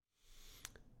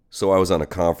So I was on a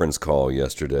conference call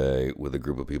yesterday with a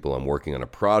group of people I'm working on a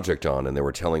project on, and they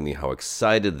were telling me how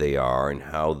excited they are and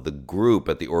how the group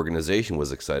at the organization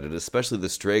was excited, especially the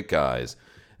straight guys.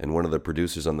 And one of the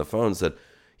producers on the phone said,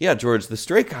 "Yeah, George, the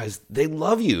straight guys, they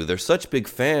love you. They're such big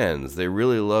fans. They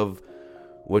really love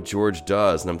what George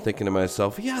does." And I'm thinking to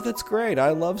myself, yeah, that's great.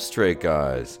 I love straight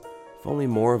guys. If only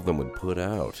more of them would put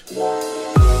out.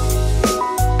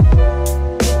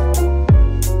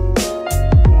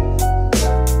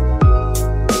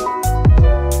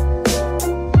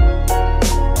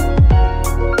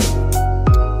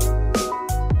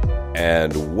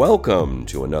 And welcome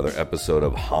to another episode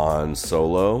of Hahn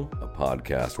Solo, a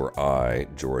podcast where I,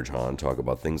 George Hahn, talk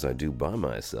about things I do by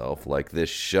myself, like this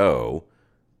show,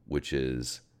 which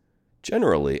is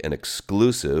generally an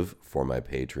exclusive for my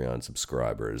Patreon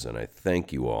subscribers. And I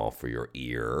thank you all for your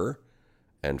ear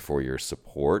and for your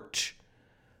support.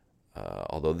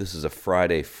 Although this is a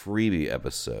Friday freebie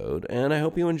episode, and I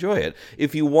hope you enjoy it.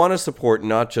 If you want to support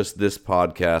not just this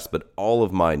podcast, but all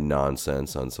of my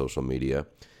nonsense on social media,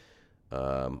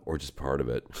 or just part of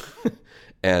it.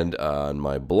 And on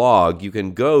my blog, you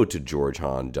can go to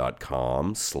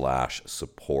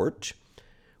georgehahn.com/support,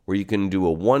 where you can do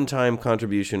a one-time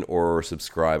contribution or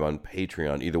subscribe on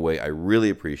Patreon. Either way, I really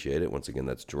appreciate it. Once again,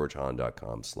 that's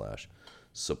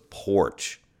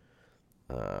georgehahn.com/support.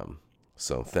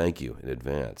 So thank you in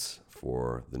advance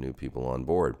for the new people on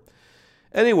board.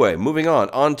 Anyway, moving on.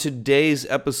 On today's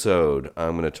episode,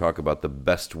 I'm going to talk about the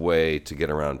best way to get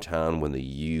around town when the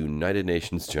United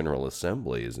Nations General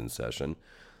Assembly is in session.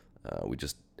 We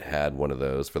just had one of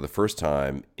those for the first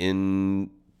time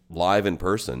live in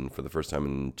person for the first time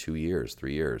in 3 years,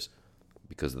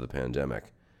 because of the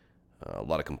pandemic. A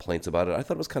lot of complaints about it. I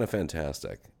thought it was kind of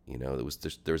fantastic. You know,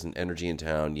 there was an energy in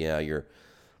town. Yeah, you're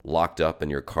locked up in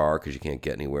your car because you can't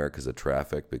get anywhere because of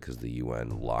traffic, because the UN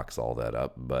locks all that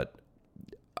up, but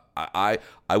I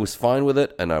was fine with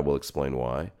it, and I will explain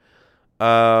why.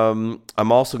 I'm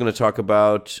also going to talk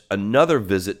about another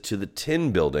visit to the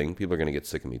Tin Building. People are going to get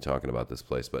sick of me talking about this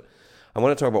place, but I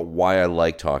want to talk about why I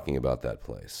like talking about that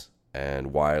place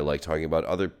and why I like talking about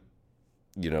other,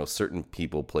 certain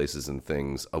people, places, and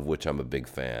things of which I'm a big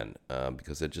fan,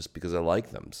 because I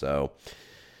like them. So,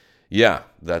 yeah,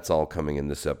 that's all coming in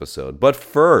this episode. But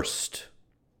first,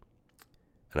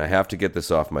 and I have to get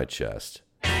this off my chest,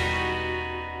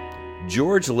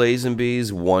 George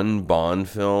Lazenby's one Bond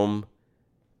film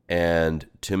and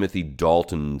Timothy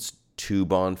Dalton's 2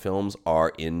 Bond films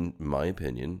are, in my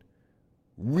opinion,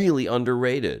 really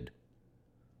underrated.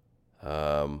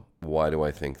 Why do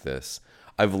I think this?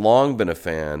 I've long been a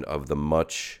fan of I'm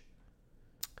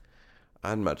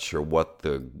not sure what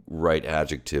the right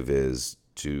adjective is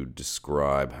to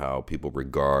describe how people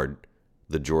regard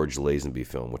the George Lazenby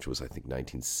film, which was, I think,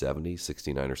 1970,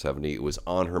 69 or 70. It was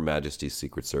On Her Majesty's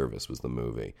Secret Service was the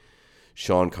movie.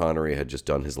 Sean Connery had just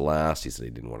done his last. He said he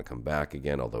didn't want to come back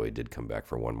again, although he did come back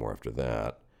for one more after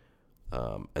that.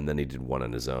 And then he did one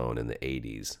on his own in the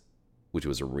 80s, which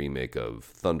was a remake of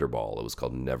Thunderball. It was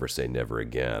called Never Say Never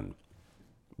Again.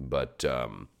 But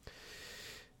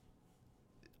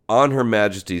On Her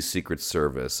Majesty's Secret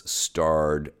Service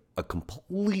starred a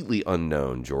completely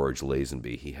unknown George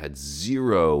Lazenby. He had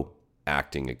 0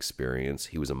 acting experience.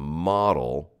 He was a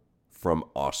model from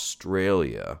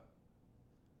Australia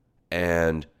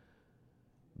and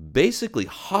basically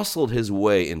hustled his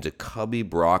way into Cubby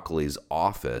Broccoli's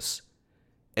office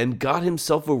and got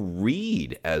himself a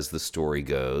read, as the story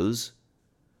goes.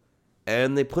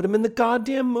 And they put him in the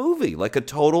goddamn movie like a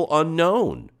total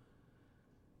unknown.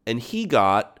 And he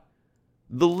got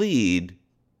the lead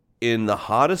in the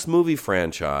hottest movie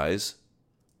franchise,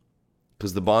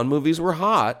 because the Bond movies were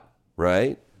hot,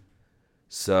 right?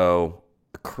 So,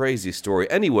 a crazy story.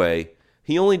 Anyway,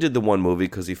 he only did the one movie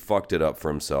because he fucked it up for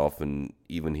himself, and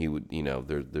even he would,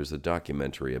 there's a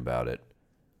documentary about it.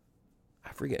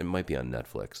 I forget, it might be on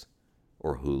Netflix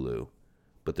or Hulu,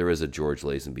 but there is a George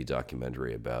Lazenby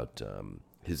documentary about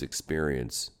his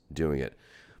experience doing it.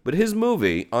 But his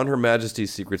movie, On Her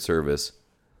Majesty's Secret Service,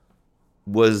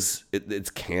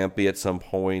 it's campy at some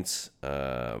points,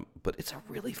 but it's a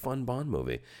really fun Bond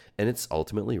movie, and it's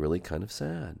ultimately really kind of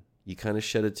sad. You kind of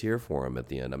shed a tear for him at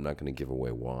the end. I'm not going to give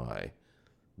away why,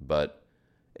 but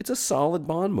it's a solid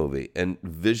Bond movie and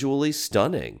visually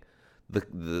stunning.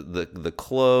 The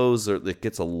clothes it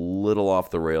gets a little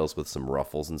off the rails with some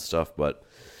ruffles and stuff, but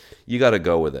you got to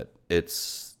go with it.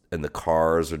 And the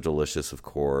cars are delicious, of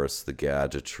course. The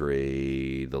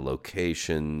gadgetry, the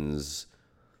locations,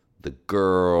 the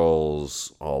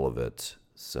girls, all of it.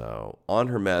 So, On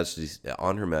Her Majesty's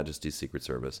Secret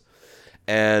Service.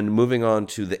 And moving on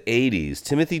to the 80s,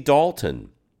 Timothy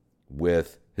Dalton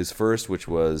with His first, which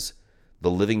was The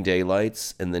Living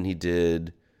Daylights, and then he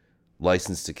did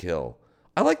License to Kill.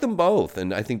 I like them both,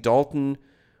 and I think Dalton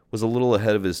was a little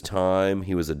ahead of his time.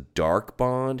 He was a dark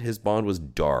Bond. His Bond was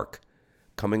dark,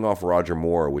 coming off Roger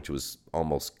Moore, which was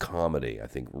almost comedy. I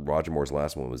think Roger Moore's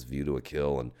last one was View to a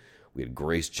Kill, and we had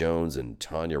Grace Jones and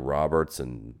Tanya Roberts,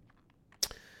 and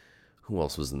who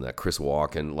else was in that? Chris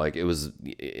Walken. It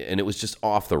was just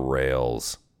off the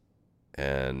rails.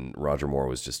 And Roger Moore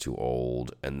was just too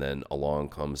old. And then along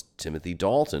comes Timothy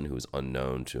Dalton, who is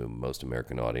unknown to most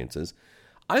American audiences.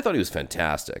 I thought he was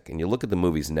fantastic. And you look at the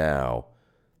movies now,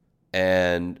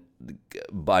 and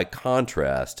by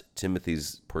contrast,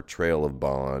 Timothy's portrayal of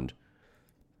Bond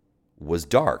was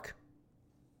dark.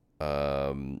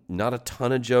 Not a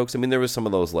ton of jokes. I mean, there was some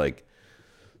of those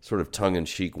sort of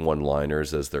tongue-in-cheek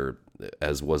one-liners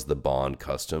as was the Bond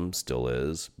custom, still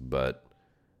is. But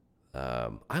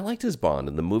I liked his Bond,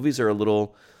 and the movies are a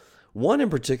little... One in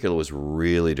particular was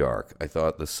really dark. I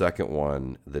thought the second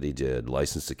one that he did,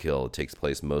 License to Kill, it takes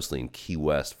place mostly in Key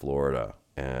West, Florida,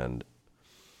 and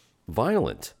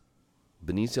violent.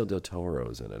 Benicio del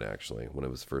Toro's in it, actually, one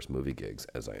of his first movie gigs,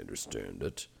 as I understand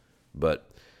it. But,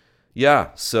 yeah,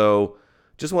 so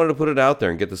just wanted to put it out there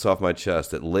and get this off my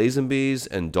chest, that Lazenby's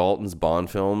and Dalton's Bond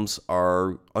films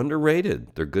are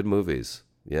underrated. They're good movies.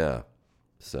 Yeah.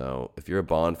 So if you're a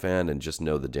Bond fan and just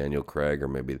know the Daniel Craig, or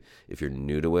maybe if you're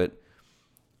new to it,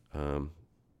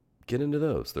 get into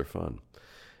those. They're fun.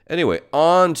 Anyway,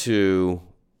 on to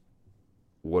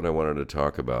what I wanted to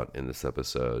talk about in this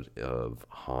episode of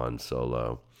Han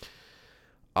Solo.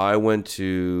 I went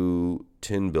to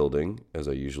Tin Building, as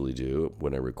I usually do,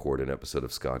 when I record an episode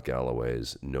of Scott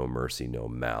Galloway's No Mercy, No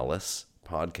Malice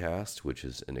podcast, which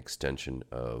is an extension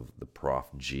of the Prof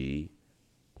G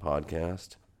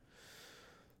podcast.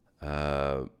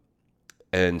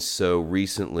 And so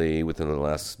recently, within the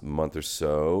last month or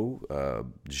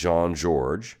so,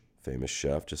 Jean-Georges, famous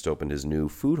chef, just opened his new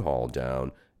food hall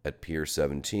down at Pier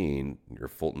 17, near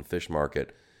Fulton Fish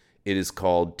Market. It is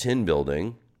called Tin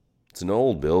Building. It's an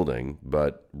old building,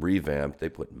 but revamped. They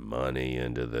put money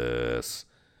into this.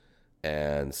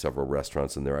 And several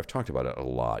restaurants in there. I've talked about it a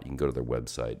lot. You can go to their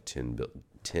website,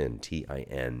 Tin,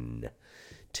 T-I-N,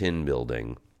 Tin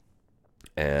Building.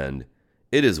 And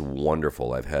it is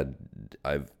wonderful.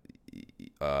 I've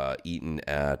eaten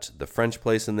at the French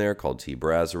place in there called Tea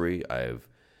Brasserie. I've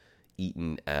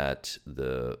eaten at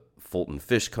the Fulton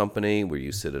Fish Company, where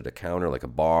you sit at a counter like a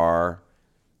bar.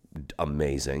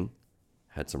 Amazing.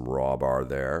 Had some raw bar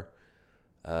there.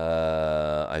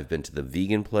 I've been to the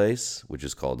vegan place, which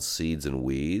is called Seeds and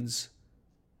Weeds.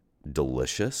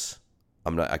 Delicious.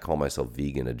 I call myself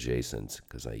vegan adjacent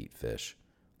because I eat fish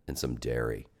and some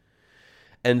dairy.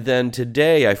 And then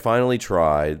today I finally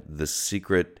tried the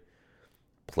secret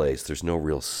place. There's no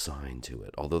real sign to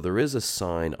it, although there is a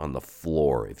sign on the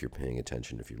floor if you're paying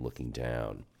attention, if you're looking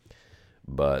down.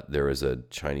 But there is a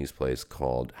Chinese place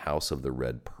called House of the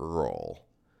Red Pearl,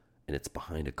 and it's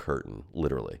behind a curtain,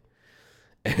 literally.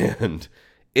 And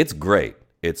it's great.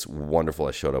 It's wonderful.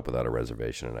 I showed up without a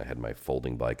reservation, and I had my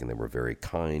folding bike, and they were very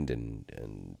kind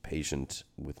and patient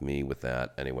with me with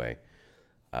that. Anyway,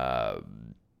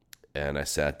 and I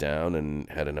sat down and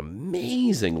had an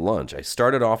amazing lunch. I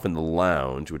started off in the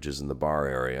lounge, which is in the bar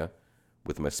area,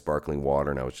 with my sparkling water,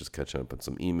 and I was just catching up on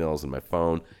some emails on my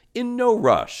phone in no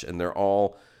rush. And they're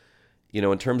all,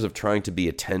 in terms of trying to be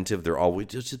attentive, they're all,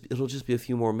 it'll just be a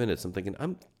few more minutes. I'm thinking,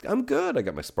 I'm good. I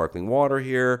got my sparkling water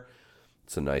here.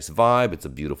 It's a nice vibe. It's a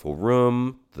beautiful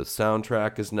room. The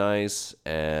soundtrack is nice,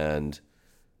 and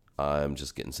I'm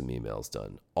just getting some emails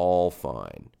done. All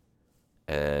fine.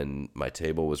 And my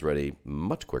table was ready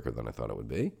much quicker than I thought it would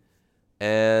be.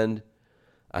 And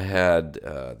I had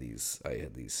these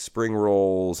spring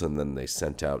rolls, and then they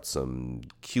sent out some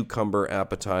cucumber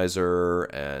appetizer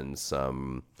and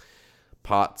some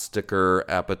pot sticker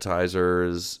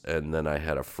appetizers, and then I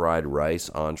had a fried rice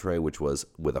entree, which was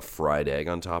with a fried egg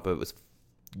on top of it. It was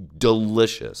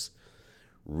delicious.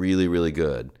 Really, really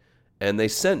good. And they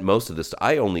sent most of this.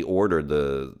 I only ordered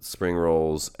the spring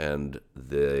rolls and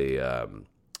the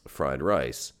fried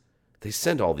rice. They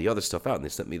sent all the other stuff out, and they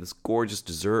sent me this gorgeous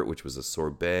dessert, which was a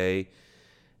sorbet.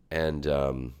 And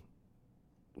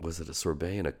was it a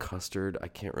sorbet and a custard? I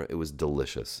can't remember. It was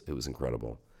delicious. It was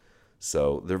incredible.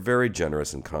 So they're very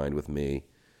generous and kind with me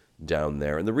down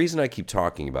there. And the reason I keep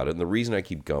talking about it and the reason I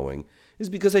keep going is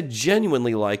because I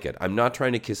genuinely like it. I'm not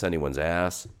trying to kiss anyone's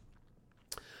ass.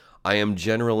 I am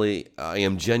genuinely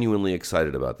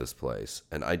excited about this place.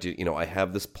 And I do, I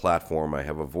have this platform, I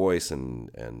have a voice and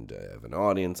I have an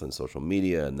audience on social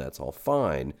media, and that's all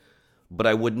fine. But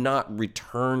I would not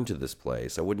return to this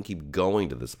place. I wouldn't keep going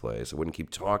to this place. I wouldn't keep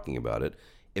talking about it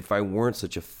if I weren't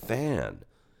such a fan.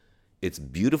 It's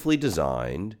beautifully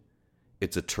designed.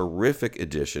 It's a terrific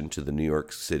addition to the New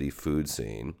York City food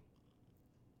scene.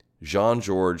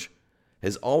 Jean-Georges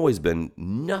has always been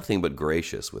nothing but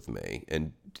gracious with me.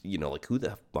 And, like, who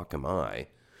the fuck am I?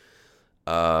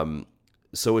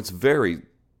 So it's very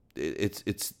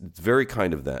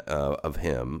kind of that of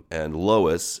him. And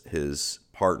Lois, his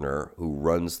partner, who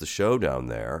runs the show down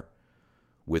there,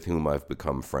 with whom I've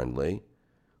become friendly,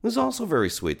 was also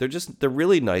very sweet. They're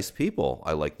really nice people.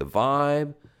 I like the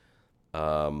vibe.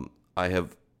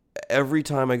 Every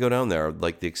time I go down there,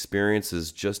 like, the experience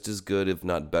is just as good, if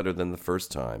not better, than the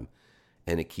first time.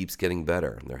 And it keeps getting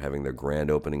better. They're having their grand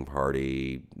opening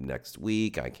party next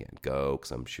week. I can't go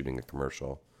because I'm shooting a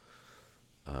commercial.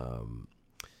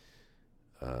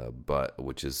 But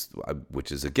which is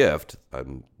a gift.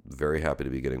 I'm very happy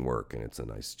to be getting work, and it's a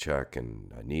nice check,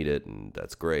 and I need it, and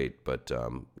that's great. But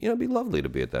it'd be lovely to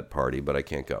be at that party, but I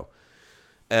can't go.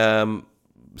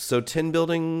 So tin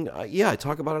building, I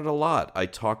talk about it a lot. I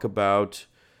talk about,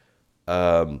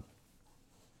 like,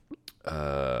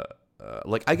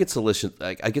 I get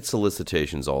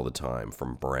solicitations all the time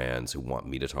from brands who want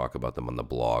me to talk about them on the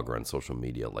blog or on social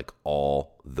media, like,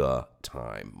 all the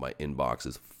time. My inbox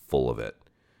is full of it.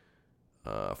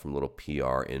 From little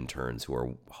PR interns who are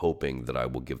hoping that I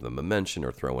will give them a mention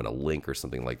or throw in a link or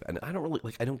something like that. And I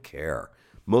don't care.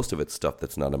 Most of it's stuff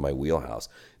that's not in my wheelhouse.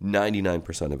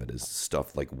 99% of it is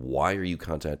stuff like, why are you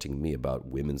contacting me about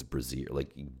women's brassiere?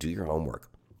 Like, do your homework.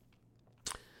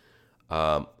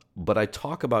 But I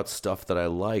talk about stuff that I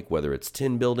like, whether it's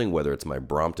tin building, whether it's my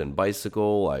Brompton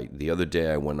bicycle. The other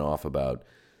day I went off in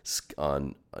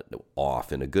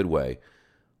a good way,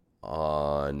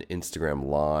 on Instagram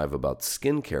Live about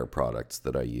skincare products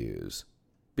that I use,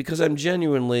 because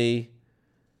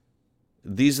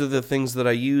these are the things that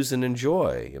I use and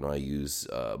enjoy. I use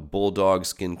Bulldog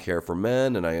skincare for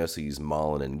men, and I also use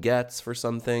Mullen and Getz for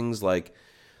some things. I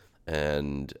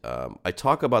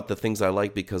talk about the things I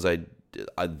like because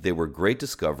they were great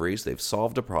discoveries. They've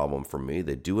solved a problem for me.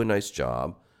 They do a nice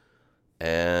job,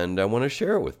 and I want to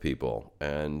share it with people.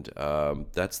 And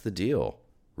that's the deal,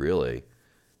 really.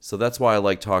 So that's why I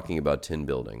like talking about tin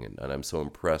building, and I'm so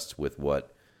impressed with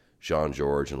what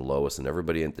Jean-Georges and Lois and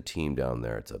everybody at the team down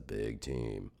there. It's a big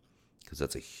team, because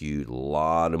that's a huge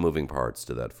lot of moving parts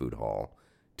to that food hall,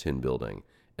 tin building,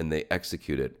 and they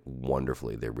execute it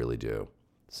wonderfully. They really do.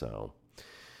 So,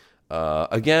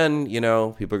 again,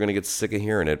 people are going to get sick of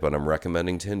hearing it, but I'm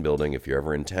recommending tin building if you're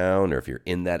ever in town or if you're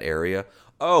in that area.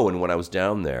 Oh, and when I was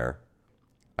down there,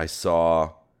 I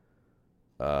saw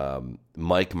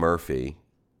Mike Murphy,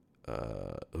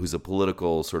 who's a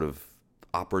political sort of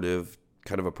operative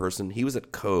kind of a person. He was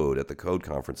at the Code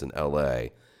conference in LA,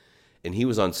 and he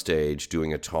was on stage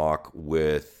doing a talk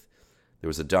with, there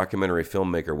was a documentary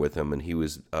filmmaker with him, and he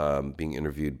was being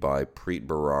interviewed by Preet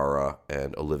Bharara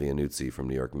and Olivia Nuzzi from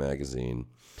New York Magazine.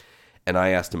 And I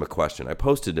asked him a question. I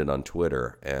posted it on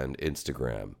Twitter and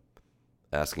Instagram,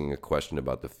 asking a question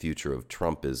about the future of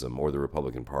Trumpism, or the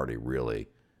Republican Party, really,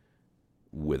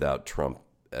 without Trump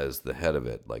as the head of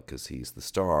it, because he's the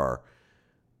star.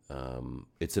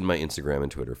 It's in my Instagram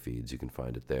and Twitter feeds. You can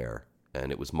find it there.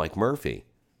 And it was Mike Murphy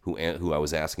who I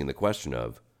was asking the question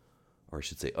of, or I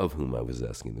should say of whom I was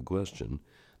asking the question.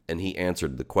 And he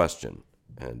answered the question.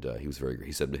 And he was very great.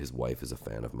 He said his wife is a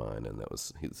fan of mine, and it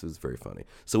was very funny.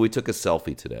 So we took a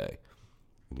selfie today,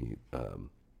 and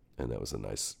that was a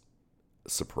nice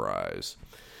surprise.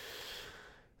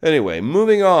 Anyway,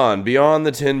 moving on, beyond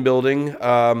the tin building,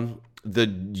 the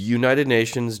United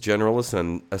Nations General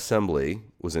Assembly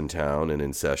was in town and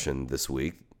in session this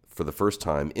week for the first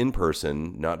time in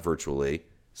person, not virtually,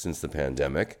 since the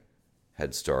pandemic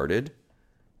had started.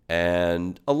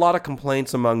 And a lot of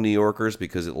complaints among New Yorkers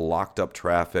because it locked up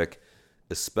traffic,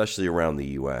 especially around the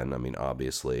UN. I mean,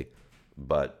 obviously.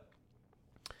 But,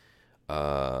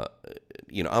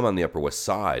 I'm on the Upper West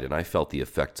Side, and I felt the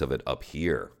effects of it up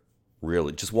here.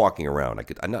 Really, just walking around,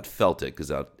 I not felt it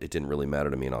because it didn't really matter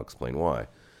to me, and I'll explain why.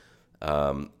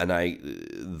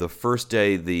 The first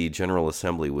day the General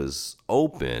Assembly was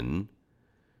open,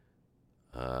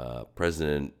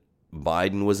 President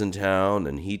Biden was in town,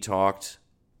 and he talked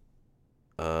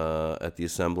at the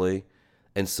assembly,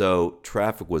 and so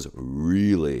traffic was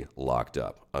really locked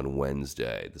up on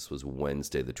Wednesday. This was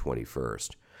Wednesday the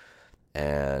 21st,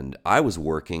 and I was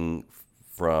working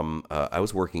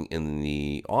in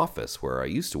the office where I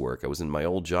used to work. I was in my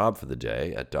old job for the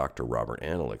day at Dr. Robert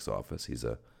Anilich's office. He's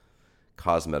a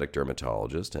cosmetic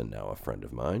dermatologist and now a friend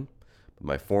of mine.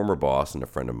 my former boss and a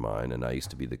friend of mine, and I used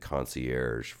to be the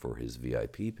concierge for his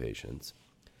VIP patients.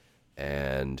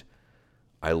 And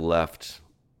I left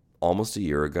almost a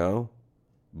year ago,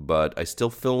 but I still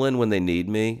fill in when they need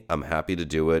me. I'm happy to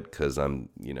do it because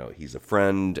he's a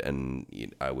friend and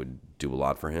I would do a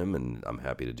lot for him, and I'm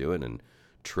happy to do it. And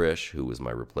Trish, who was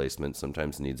my replacement,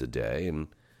 sometimes needs a day. And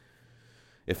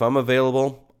if I'm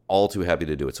available, all too happy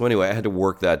to do it. So anyway, I had to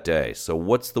work that day. So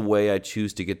what's the way I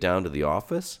choose to get down to the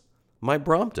office? My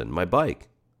Brompton, my bike.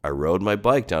 I rode my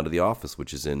bike down to the office,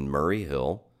 which is in Murray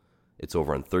Hill. It's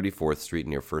over on 34th Street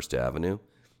near First Avenue.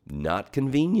 Not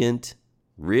convenient,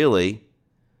 really.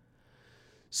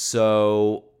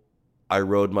 So I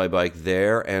rode my bike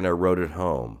there and I rode it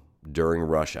home during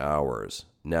rush hours.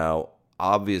 Now,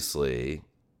 obviously,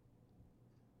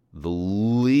 the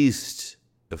least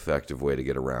effective way to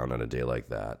get around on a day like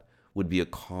that would be a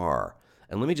car.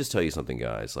 And let me just tell you something,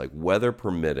 guys. Like, weather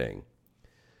permitting,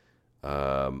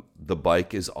 the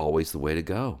bike is always the way to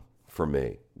go for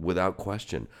me, without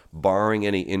question. Barring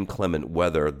any inclement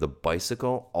weather, the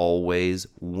bicycle always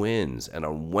wins. And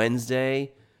on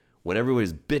Wednesday, when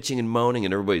everybody's bitching and moaning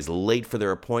and everybody's late for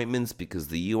their appointments because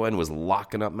the UN was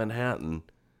locking up Manhattan,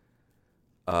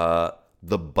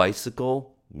 the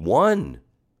bicycle won.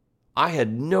 I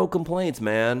had no complaints,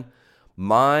 man.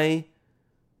 My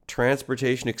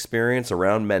transportation experience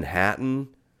around Manhattan,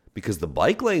 because the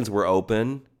bike lanes were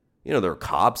open, there were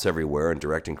cops everywhere and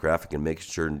directing traffic and making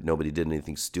sure nobody did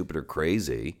anything stupid or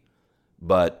crazy.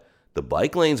 But the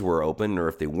bike lanes were open, or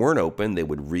if they weren't open, they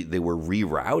were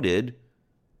rerouted. It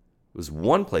was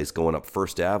one place going up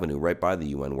First Avenue right by the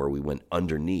UN where we went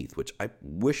underneath, which I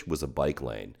wish was a bike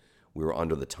lane. We were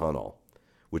under the tunnel,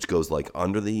 which goes like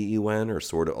under the UN or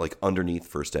sort of like underneath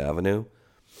First Avenue,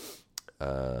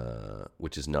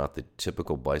 which is not the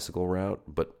typical bicycle route.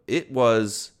 But it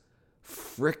was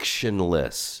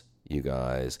frictionless, you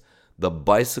guys. The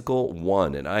bicycle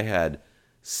won, and I had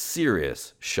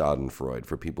serious schadenfreude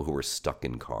for people who were stuck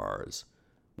in cars,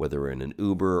 whether in an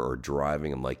Uber or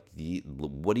driving. I'm like,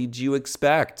 what did you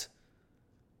expect?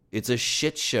 It's a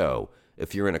shit show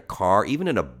if you're in a car, even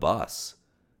in a bus,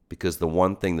 because the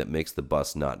one thing that makes the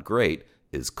bus not great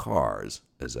is cars,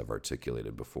 as I've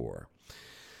articulated before.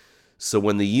 So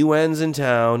when the UN's in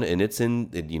town and it's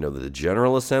the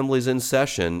General Assembly's in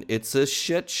session, it's a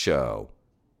shit show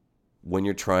when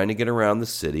you're trying to get around the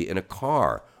city in a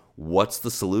car. What's the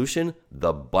solution?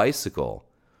 The bicycle.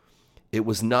 It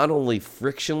was not only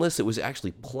frictionless, it was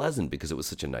actually pleasant because it was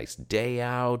such a nice day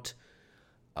out.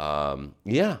 And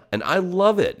I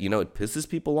love it. It pisses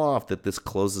people off that this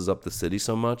closes up the city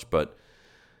so much, but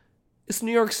it's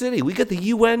New York City. We got the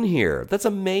UN here. That's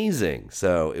amazing.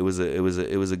 So it was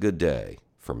a good day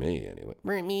for me anyway.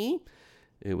 For me,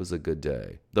 it was a good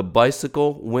day. The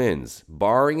bicycle wins,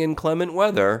 barring inclement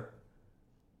weather.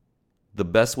 The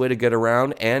best way to get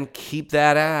around and keep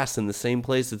that ass in the same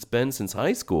place it's been since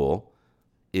high school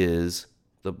is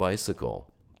the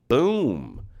bicycle.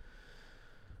 Boom.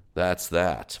 That's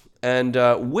that. And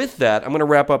with that, I'm going to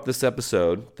wrap up this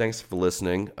episode. Thanks for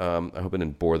listening. I hope I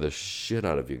didn't bore the shit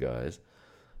out of you guys.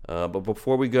 But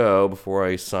before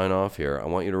I sign off here, I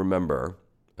want you to remember,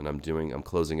 and I'm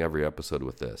closing every episode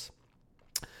with this.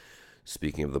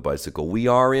 Speaking of the bicycle, we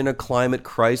are in a climate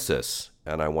crisis,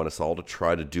 and I want us all to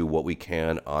try to do what we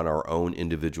can on our own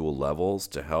individual levels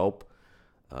to help,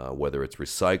 whether it's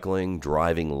recycling,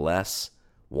 driving less,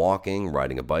 walking,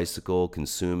 riding a bicycle,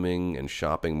 consuming and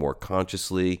shopping more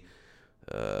consciously,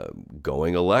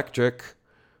 going electric,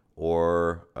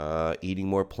 or eating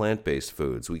more plant-based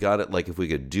foods. We got it. Like, if we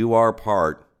could do our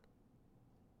part,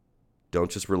 don't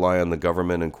just rely on the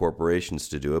government and corporations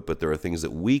to do it, but there are things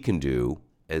that we can do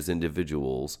as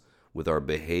individuals with our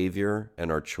behavior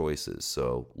and our choices.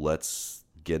 So let's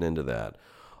get into that.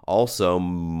 Also,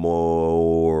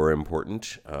 more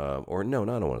important, I don't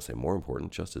want to say more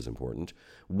important, just as important,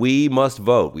 we must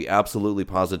vote. We absolutely,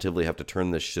 positively have to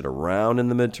turn this shit around in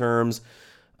the midterms.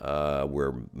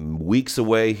 We're weeks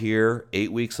away here,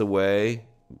 8 weeks away.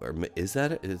 Or is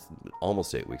that it? It's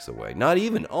almost 8 weeks away. Not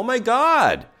even. Oh, my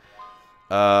God.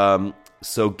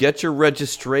 So get your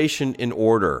registration in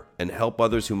order and help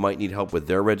others who might need help with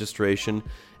their registration,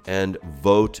 and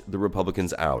vote the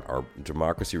Republicans out. Our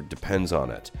democracy depends on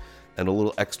it. And a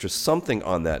little extra something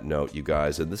on that note, you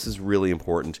guys, and this is really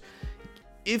important.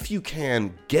 If you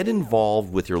can, get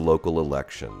involved with your local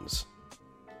elections.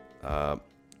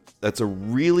 That's a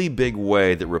really big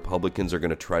way that Republicans are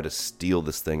going to try to steal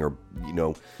this thing, or,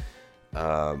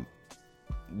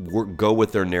 go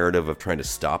with their narrative of trying to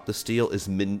stop the steal,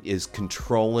 is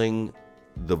controlling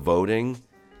the voting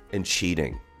and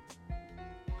cheating.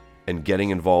 and getting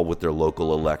involved with their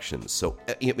local elections. So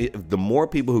the more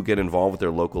people who get involved with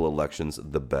their local elections,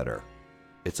 the better.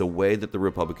 It's a way that the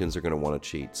Republicans are going to want to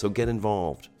cheat. So get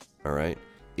involved, all right,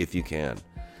 if you can.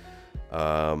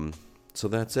 So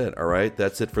that's it, all right?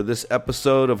 That's it for this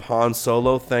episode of Han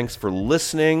Solo. Thanks for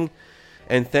listening.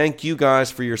 And thank you guys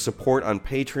for your support on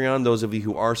Patreon, those of you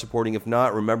who are supporting. If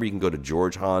not, remember you can go to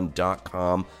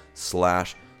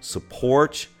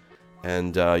georgehahn.com/support.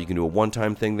 And you can do a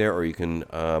one-time thing there, or you can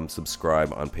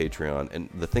subscribe on Patreon. And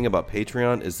the thing about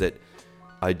Patreon is that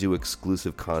I do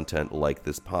exclusive content like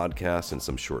this podcast and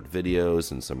some short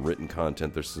videos and some written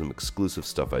content. There's some exclusive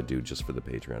stuff I do just for the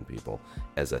Patreon people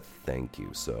as a thank you.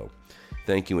 So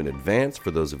thank you in advance for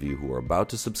those of you who are about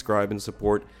to subscribe and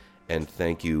support. And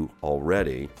thank you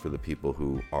already for the people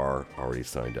who are already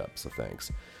signed up. So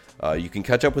thanks. You can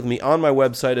catch up with me on my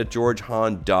website at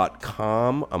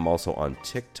georgehahn.com. I'm also on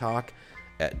TikTok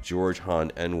at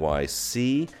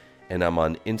georgehahnnYC. And I'm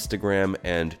on Instagram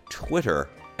and Twitter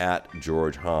at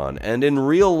George Hahn. And in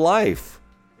real life,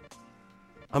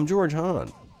 I'm George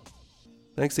Hahn.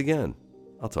 Thanks again.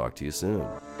 I'll talk to you soon.